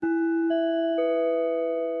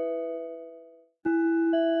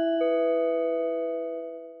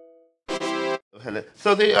hello.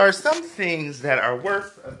 So there are some things that are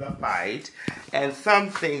worth the fight, and some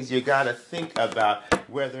things you gotta think about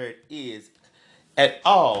whether it is at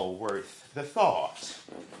all worth the thought.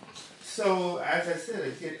 So, as I said, a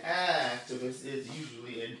good activist is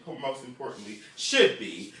usually, and most importantly, should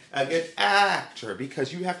be a good actor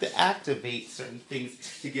because you have to activate certain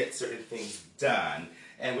things to get certain things done.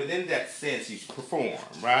 And within that sense, you perform,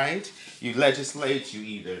 right? You legislate,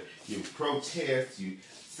 you protest, you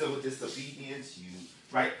civil disobedience, you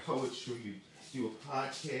write poetry, you do a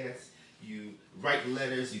podcast, you write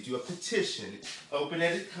letters, you do a petition,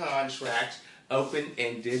 open-ended contract,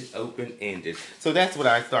 open-ended, open-ended. So that's what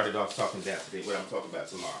I started off talking about today, what I'm talking about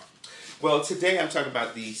tomorrow. Well, today I'm talking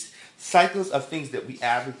about these cycles of things that we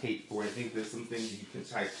advocate for. I think there's some things you can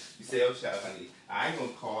type. You say, oh, child, honey, I'm not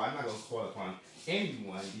going to call upon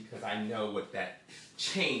anyone because I know what that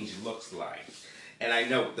change looks like. And I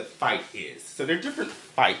know what the fight is. So there are different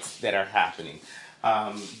fights that are happening.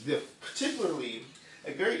 Particularly,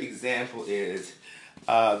 a great example is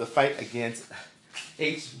the fight against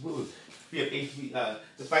the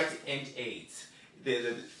fight to end AIDS.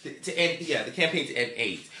 The campaign to end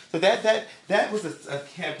AIDS. So that was a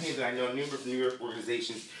campaign that I know numerous New York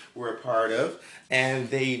organizations were a part of, and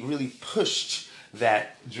they really pushed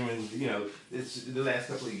that during the last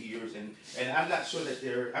couple of years, and I'm not sure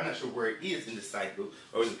where it is in the cycle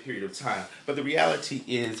or in the period of time. But the reality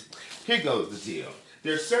is, here goes the deal.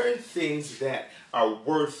 There are certain things that are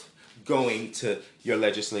worth going to your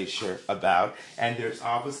legislature about, and there's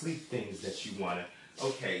obviously things that you want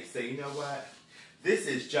to say, you know what, this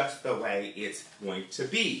is just the way it's going to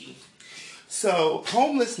be. So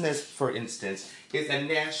homelessness, for instance, is a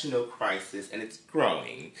national crisis and it's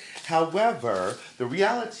growing. However, the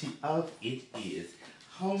reality of it is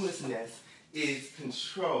homelessness is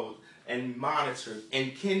controlled and monitored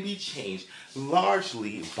and can be changed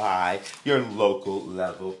largely by your local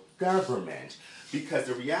level government. Because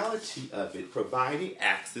the reality of it, providing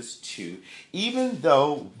access to, even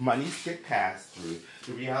though monies get passed through,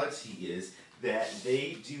 the reality is that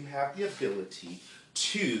they do have the ability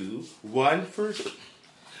to,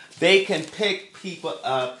 they can pick people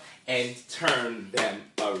up and turn them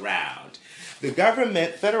around. The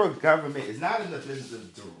government, federal government, is not in the business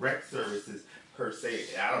of direct services per se.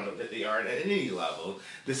 I don't know that they are at any level.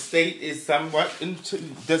 The state is somewhat into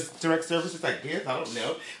does direct services, I guess. I don't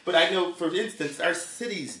know. But I know, for instance, our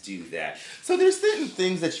cities do that. So there's certain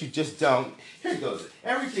things that you just don't. Here it goes.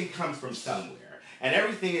 Everything comes from somewhere. And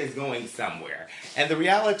everything is going somewhere. And the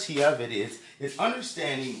reality of it is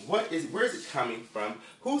understanding where is it coming from,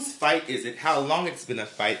 whose fight is it, how long it's been a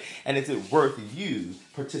fight, and is it worth you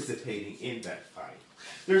participating in that fight.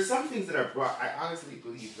 There are some things that are brought, I honestly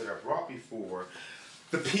believe, that are brought before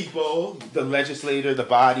the people, the legislator, the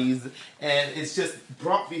bodies, and it's just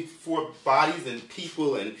brought before bodies and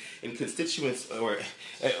people and constituents or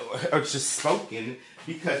just spoken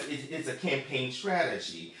because it's a campaign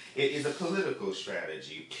strategy. It is a political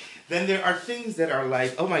strategy. Then there are things that are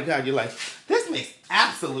like, oh my God, you're like, this makes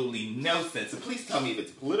absolutely no sense. So please tell me if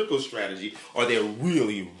it's a political strategy or they're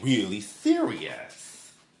really, really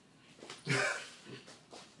serious.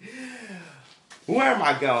 Where am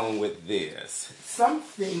I going with this? Some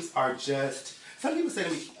things are just, some people say to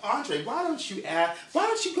me, Andre, why don't you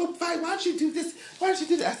go fight? Why don't you do this? Why don't you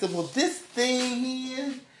do that? I said, well, this thing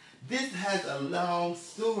here, this has a long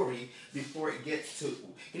story before it gets to,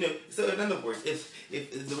 so in other words, if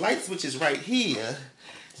the light switch is right here,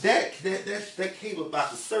 that cable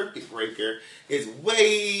about the circuit breaker is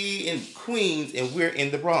way in Queens and we're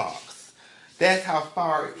in the Bronx. That's how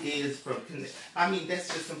far it is from, that's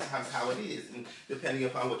just sometimes how it is, and depending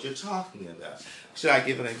upon what you're talking about. Should I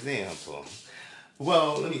give an example?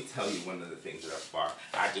 Well, let me tell you one of the things that are far.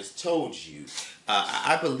 I just told you.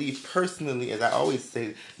 I believe personally, as I always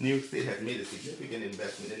say, New York State has made a significant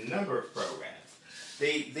investment in a number of programs.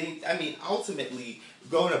 Ultimately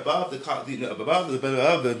going above the above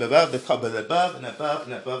the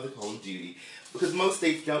call of duty, because most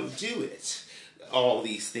states don't do it. All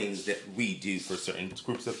these things that we do for certain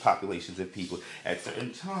groups of populations of people at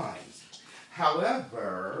certain times.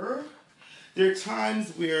 However, there are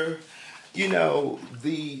times where, I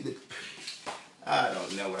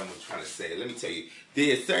don't know what I'm trying to say. Let me tell you,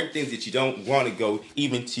 there are certain things that you don't want to go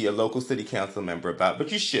even to your local city council member about,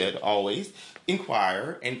 but you should always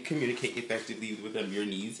inquire and communicate effectively with them your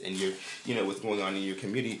needs and your, what's going on in your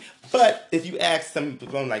community. But if you ask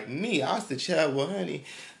someone like me, I'll say, child, well, honey,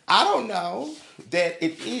 I don't know that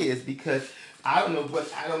it is because I don't know.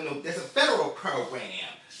 There's a federal program,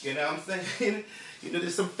 you know what I'm saying? You know,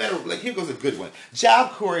 there's some federal, like here goes a good one.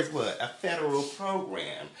 Job Corps is what? A federal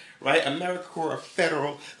program, right? AmeriCorps, a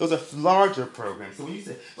federal, those are larger programs. So when you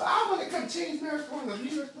say, well, I want to come change AmeriCorps on the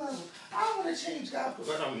New York level, I want to change Job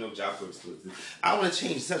Corps. I don't know Job Corps exclusive. I want to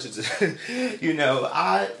change such and such. You know,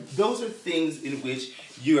 those are things in which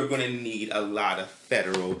you are going to need a lot of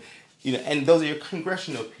federal, you know, and those are your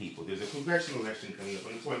congressional people. There's a congressional election coming up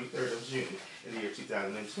on the 23rd of June in the year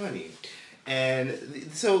 2020. And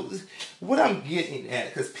so what I'm getting at,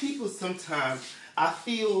 because people sometimes, I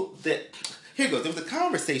feel that, here goes, there was a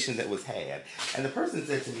conversation that was had, and the person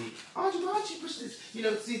said to me, Audrey, why don't you push this? You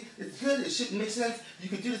know, see, it's good, it shouldn't make sense, you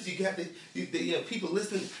can do this, you have to, you know, people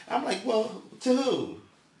listen. I'm like, well, to who?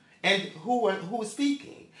 And who is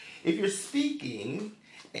speaking? If you're speaking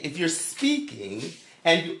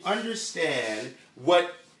and you understand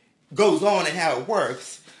what goes on and how it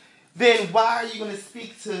works, then why are you going to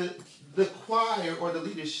speak to the choir or the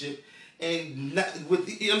leadership and not, with,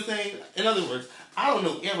 you know what I'm saying? In other words, I don't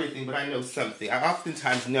know everything, but I know something. I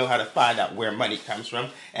oftentimes know how to find out where money comes from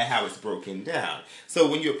and how it's broken down.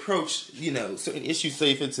 So when you approach, you know, certain issues,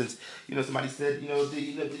 say for instance, you know, somebody said, you know,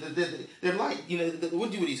 they're like, you know,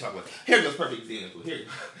 what are you talking about? Here goes perfect example. Here,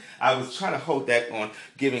 I was trying to hold that on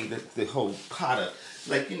giving the whole pot of,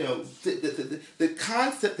 like, you know, the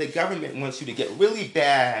concept that government wants you to get really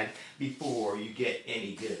bad before you get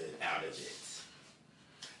any good out of it.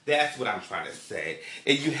 That's what I'm trying to say.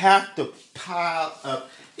 And you have to pile up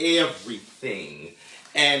everything.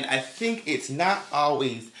 And I think it's not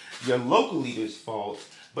always your local leader's fault,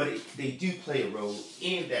 but they do play a role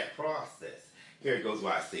in that process. Here it goes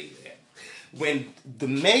why I say that. When the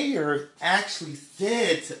mayor actually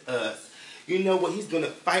said to us, you know what, he's going to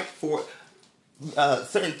fight for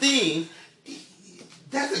certain things,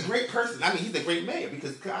 that's a great person. I mean, he's a great mayor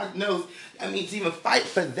because God knows, I mean, to even fight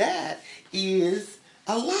for that is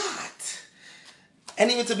a lot.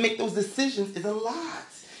 And even to make those decisions is a lot.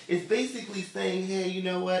 It's basically saying, hey, you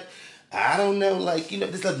know what? I don't know, like, you know,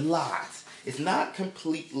 there's a lot. It's not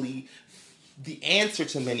completely the answer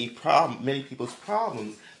to many people's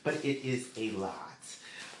problems, but it is a lot.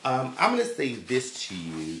 I'm going to say this to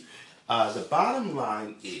you. The bottom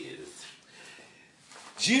line is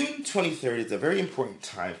June 23rd is a very important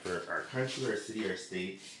time for our country, our city, our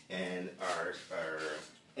state, and our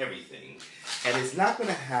everything. And it's not going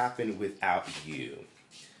to happen without you.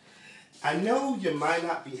 I know you might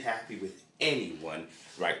not be happy with anyone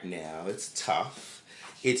right now. It's tough.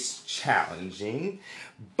 It's challenging.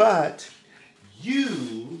 But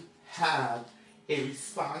you have a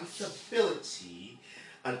responsibility,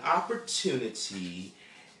 an opportunity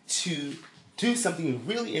to do something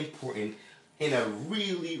really important in a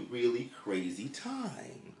really, really crazy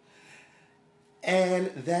time. And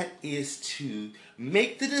that is to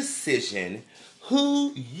make the decision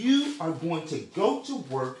who you are going to go to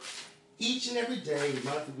work each and every day,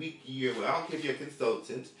 month, week, year. Well, I don't care if you're a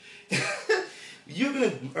consultant. You're going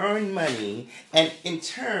to earn money and in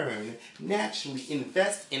turn naturally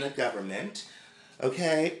invest in a government,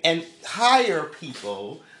 okay, and hire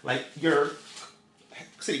people like your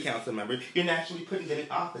city council member. You're naturally putting them in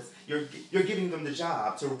office. You're giving them the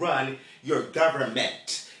job to run your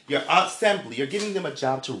government. Your assembly, you're giving them a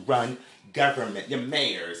job to run government, your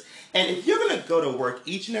mayors. And if you're going to go to work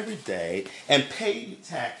each and every day and pay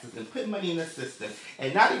taxes and put money in the system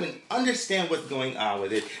and not even understand what's going on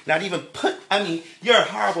with it, not even you're a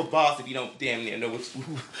horrible boss if you don't damn near know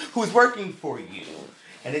who's working for you.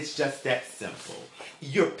 And it's just that simple.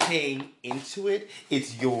 You're paying into it,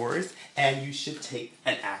 it's yours, and you should take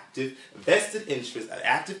an active and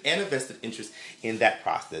a vested interest in that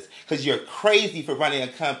process. Because you're crazy for running a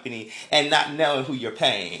company and not knowing who you're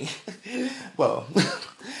paying. Well,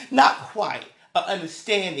 not quite. An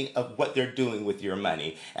understanding of what they're doing with your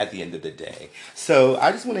money at the end of the day. So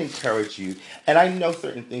I just want to encourage you, and I know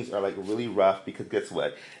certain things are like really rough because guess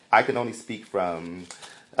what? I can only speak from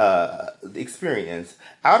the experience.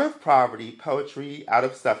 Out of poverty, poetry, out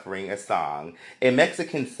of suffering, a song, a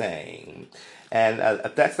Mexican saying. And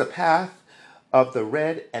that's the path of the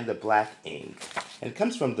red and the black ink. And it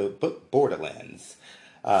comes from the book Borderlands.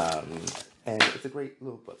 And it's a great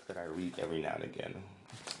little book that I read every now and again.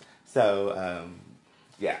 So,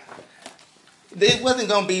 yeah. It wasn't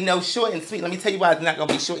going to be no short and sweet. Let me tell you why it's not going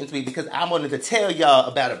to be short and sweet. Because I wanted to tell y'all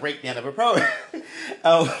about a breakdown of a program.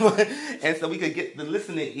 And so we could get the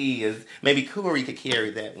listening ears. Maybe Corey could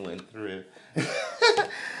carry that one through.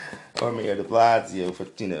 Or Mayor de Blasio for,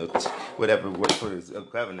 you know, whatever, for his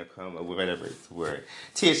Governor Cuomo, or whatever it's word.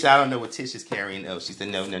 Tish, I don't know what Tish is carrying. Oh, she said,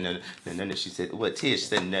 no. She said, what? Tish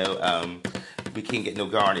said, no, we can't get no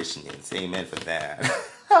garnishments. Amen for that.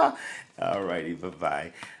 All righty,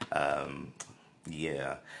 bye-bye.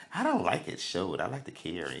 Yeah, I don't like it showed. I like to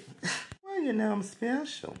carry. Well, I'm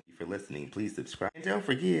special. Thank you for listening. Please subscribe. And don't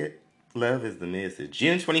forget, love is the message.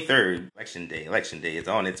 June 23rd, Election Day. Election Day is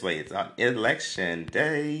on its way. It's on Election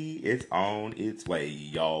Day. It's on its way,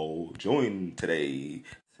 y'all. Join today.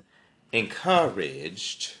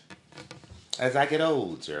 Encouraged. As I get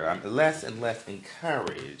older, I'm less and less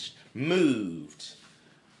encouraged, moved,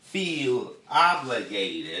 feel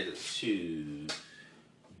obligated to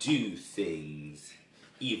do things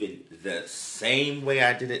even the same way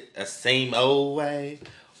I did it, a same old way,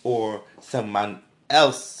 or someone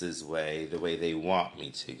else's way, the way they want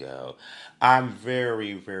me to go. I'm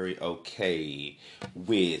very, very okay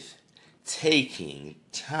with taking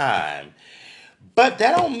time, but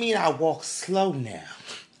that don't mean I walk slow now.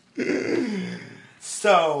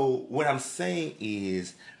 So what I'm saying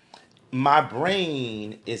is my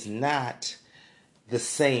brain is not the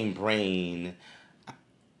same brain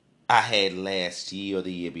I had last year or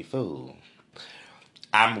the year before.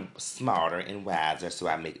 I'm smarter and wiser, so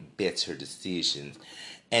I make better decisions.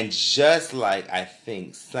 And just like I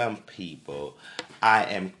think some people, I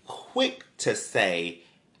am quick to say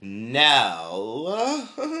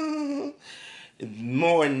no,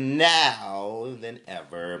 more now than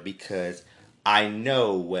ever, because I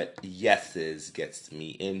know what yeses gets me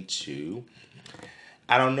into.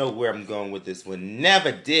 I don't know where I'm going with this one.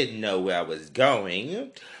 Never did know where I was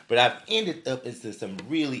going, but I've ended up in some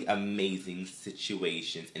really amazing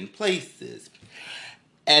situations and places.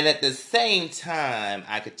 And at the same time,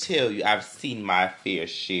 I could tell you I've seen my fair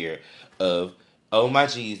share of, oh my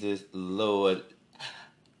Jesus, Lord,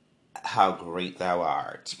 how great thou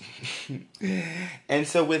art. And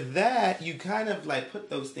so with that, you kind of like put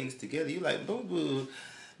those things together. You're like, boo boo,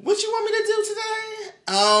 what you want me to do today?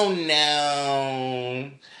 Oh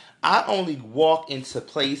no. I only walk into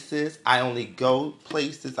places. I only go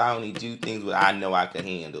places. I only do things that I know I can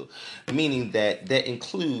handle. Meaning that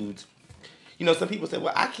includes, some people say,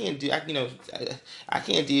 well, I can't do, I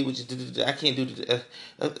can't deal with you. I can't do.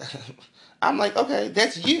 I'm like, okay,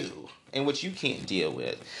 that's you and what you can't deal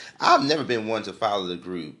with. I've never been one to follow the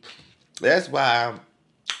group. That's why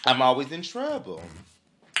I'm always in trouble.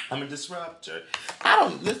 I'm a disruptor. I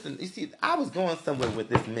don't listen. You see, I was going somewhere with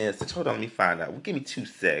this message. Hold on, let me find out. Give me 2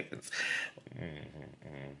 seconds.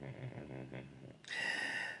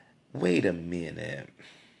 Wait a minute.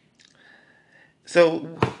 So,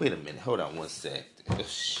 wait a minute. Hold on 1 sec.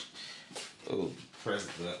 Oh, press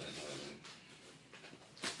button.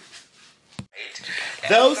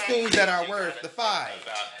 Those things that are worth the fight.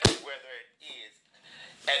 Whether it is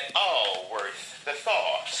at all worth the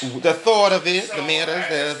thought. The thought of it, so the matter,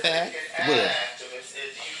 the fact. What? Activist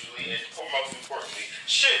is usually, and most importantly,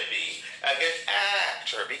 should be a good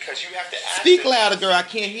actor because you have to speak louder, girl. I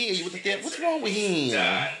can't hear you. What's wrong with him?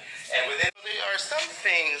 And within there are some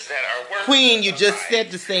things that are worth Queen, you just said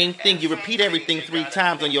the same thing. You repeat everything 3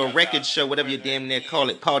 times on your record show, whatever you damn near call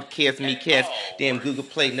it. Podcast, MeCast, damn Google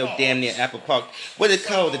Play, no damn near Apple Park. What is it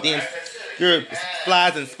called? The damn girl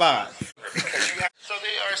flies and spots. So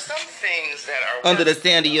there are some things that are under the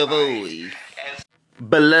sound of your voice.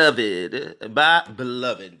 Beloved,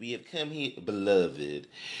 beloved, we have come here, beloved.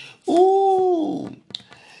 Ooh.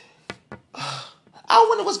 I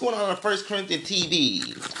wonder what's going on 1 Corinthians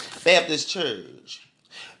TV, Baptist Church.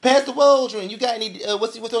 Pastor Waldron, you got any,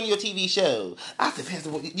 what's on your TV show? I said, Pastor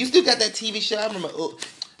Waldron, you still got that TV show? I remember,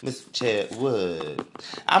 Miss Chad Wood.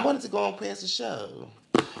 I wanted to go on Pastor's show.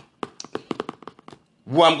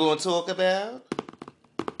 What I'm going to talk about?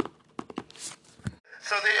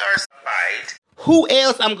 So they are fight. Who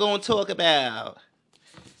else I'm going to talk about?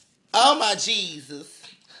 Oh my Jesus.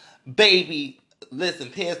 Baby. Listen,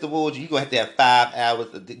 Pastor Waldron, you're going to have 5 hours.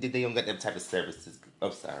 They don't got that type of services.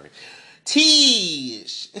 I'm sorry.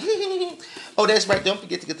 Tish. Oh, that's right. Don't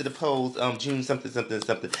forget to get to the polls. June something.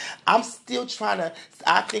 I'm still trying to,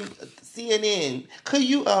 I think, CNN, could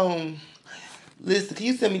you, listen, can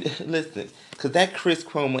you send me, listen, because that Chris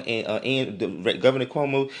Cuomo and Governor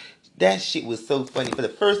Cuomo, that shit was so funny. For the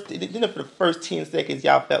first 10 seconds,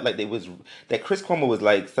 y'all felt like that Chris Cuomo was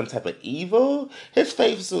like some type of evil. His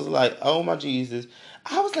face was like, oh my Jesus.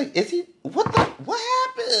 I was like, what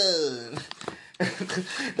happened?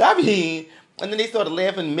 I mean, and then they started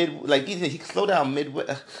laughing he slowed down midway.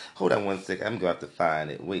 Hold on 1 second, I'm going to have to find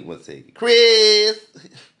it. Wait 1 second. Chris!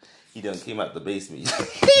 He done came out the basement.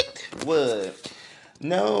 What?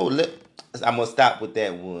 No, look. I'm going to stop with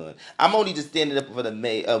that one. I'm only just standing up for the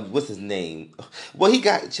what's his name? Well, he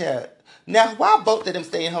got, child. Now, why both of them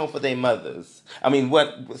staying home for their mothers? I mean,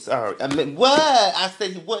 what? Sorry. I mean, what? I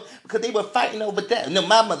said, what? Because they were fighting over that. No,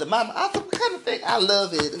 my mother. I said, what kind of thing? I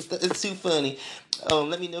love it. It's too funny.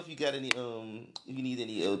 Let me know if you got any if you need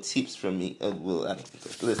any tips from me. Well, I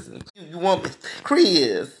don't listen. You want me,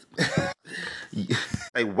 Chris?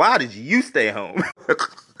 Like, why did you stay home?